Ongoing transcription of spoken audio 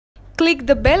Click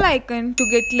the bell icon to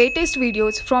get latest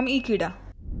videos from Ekeeda.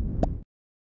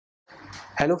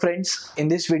 Hello friends, in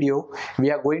this video we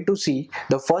are going to see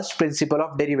the first principle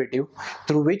of derivative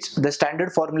through which the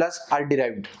standard formulas are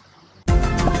derived.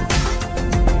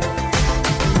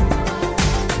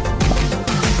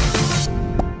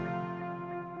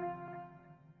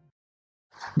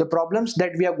 The problems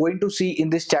that we are going to see in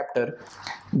this chapter,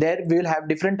 there we will have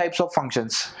different types of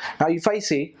functions. Now if I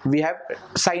say we have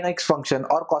sin x function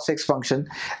or cos x function,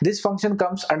 this function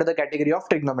comes under the category of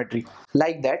trigonometry.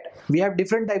 Like that, we have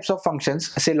different types of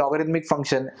functions, say logarithmic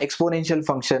function, exponential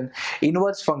function,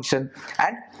 inverse function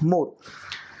and more.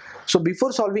 So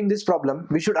before solving this problem,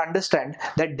 we should understand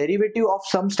that derivative of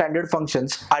some standard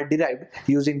functions are derived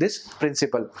using this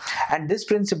principle, and this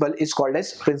principle is called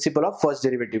as principle of first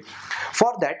derivative.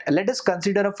 For that, let us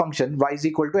consider a function y is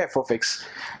equal to f of x.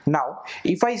 Now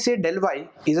if I say del y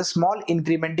is a small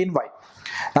increment in y.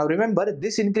 Now remember,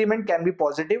 this increment can be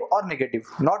positive or negative,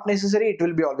 not necessary it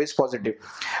will be always positive,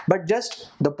 but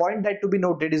just the point that to be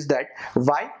noted is that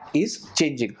y is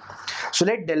changing. So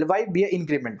let del y be an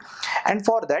increment, and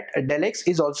for that del x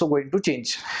is also going to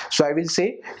change. So I will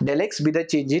say del x be the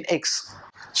change in x.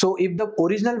 So if the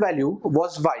original value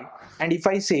was y, and if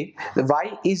I say the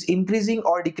y is increasing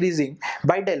or decreasing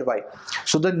by del y,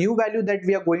 so the new value that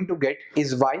we are going to get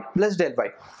is y plus del y.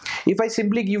 If I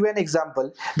simply give you an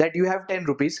example that you have 10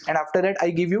 rupees and after that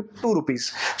I give you 2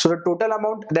 rupees, so the total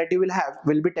amount that you will have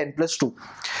will be 10 plus 2.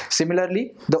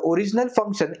 Similarly, the original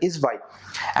function is y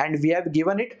and we have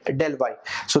given it del y,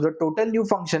 so the total new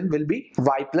function will be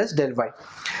y plus del y.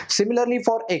 Similarly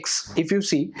for x, if you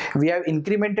see, we have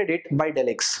incremented it by del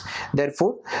x,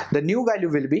 therefore the new value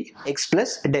will be x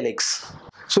plus del x.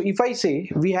 So if I say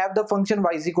we have the function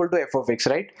y is equal to f of x,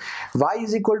 right? Y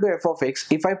is equal to f of x.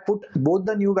 If I put both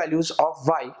the new values of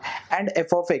y and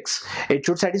f of x, it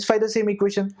should satisfy the same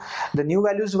equation. The new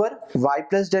values were y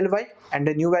plus del y and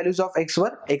the new values of x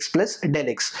were x plus del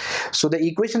x. So the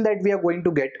equation that we are going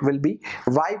to get will be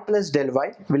y plus del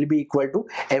y will be equal to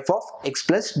f of x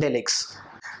plus del x.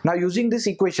 Now using this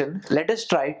equation, let us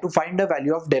try to find the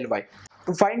value of del y.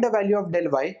 To find the value of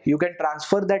del y, you can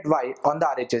transfer that y on the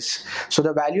RHS. So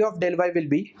the value of del y will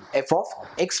be f of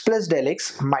x plus del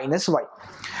x minus y.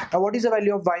 Now what is the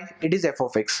value of y? It is f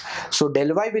of x. So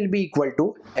del y will be equal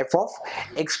to f of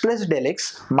x plus del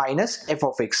x minus f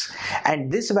of x.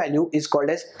 And this value is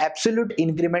called as absolute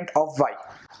increment of y.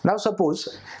 Now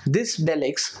suppose this del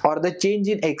x or the change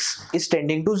in x is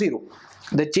tending to 0.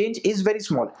 The change is very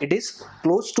small, it is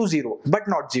close to 0 but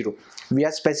not 0. We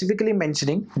are specifically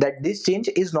mentioning that this change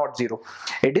is not 0,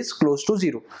 it is close to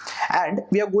 0, and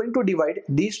we are going to divide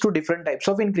these two different types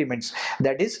of increments.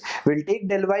 That is, we'll take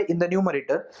del y in the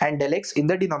numerator and del x in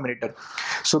the denominator.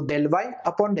 So del y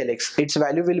upon del x, its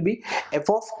value will be f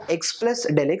of x plus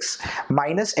del x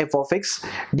minus f of x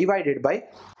divided by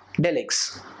del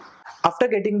x. After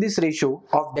getting this ratio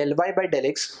of del y by del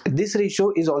x, this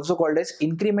ratio is also called as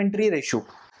incrementary ratio.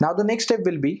 Now the next step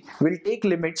will be, we'll take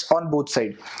limits on both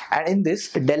sides, and in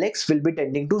this del x will be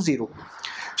tending to 0.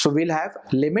 So we'll have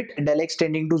limit del x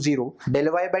tending to 0,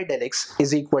 del y by del x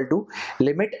is equal to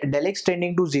limit del x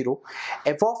tending to 0,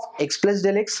 f of x plus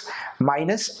del x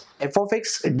minus f of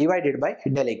x divided by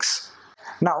del x.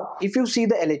 Now if you see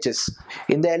the LHS,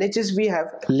 in the LHS we have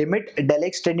limit del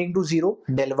x tending to 0,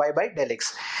 del y by del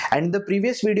x, and in the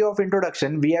previous video of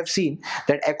introduction we have seen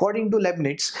that according to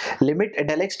Leibniz, limit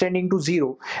del x tending to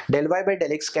 0, del y by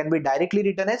del x can be directly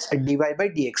written as dy by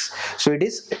dx. So it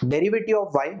is derivative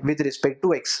of y with respect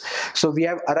to x. So we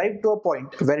have arrived to a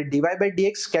point where dy by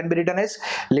dx can be written as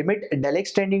limit del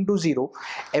x tending to 0,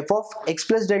 f of x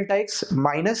plus delta x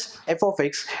minus f of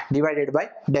x divided by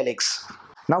del x.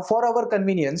 Now for our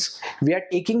convenience, we are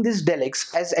taking this del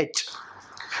x as h.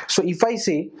 So if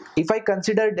I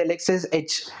consider del x as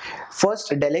h,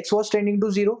 first del x was tending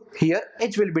to 0, here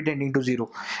h will be tending to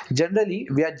 0. Generally,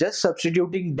 we are just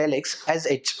substituting del x as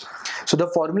h. So the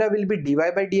formula will be dy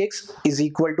by dx is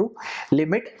equal to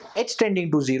limit h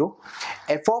tending to 0,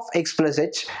 f of x plus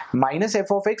h minus f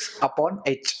of x upon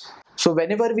h. So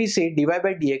whenever we say dy by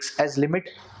dx as limit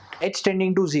h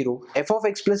tending to 0, f of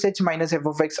x plus h minus f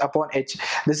of x upon h,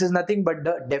 this is nothing but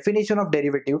the definition of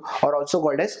derivative, or also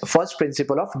called as first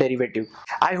principle of derivative.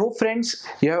 I hope friends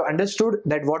you have understood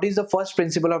that what is the first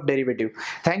principle of derivative.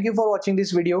 Thank you for watching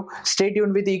this video. Stay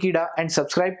tuned with Ekeeda and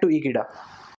subscribe to Ekeeda.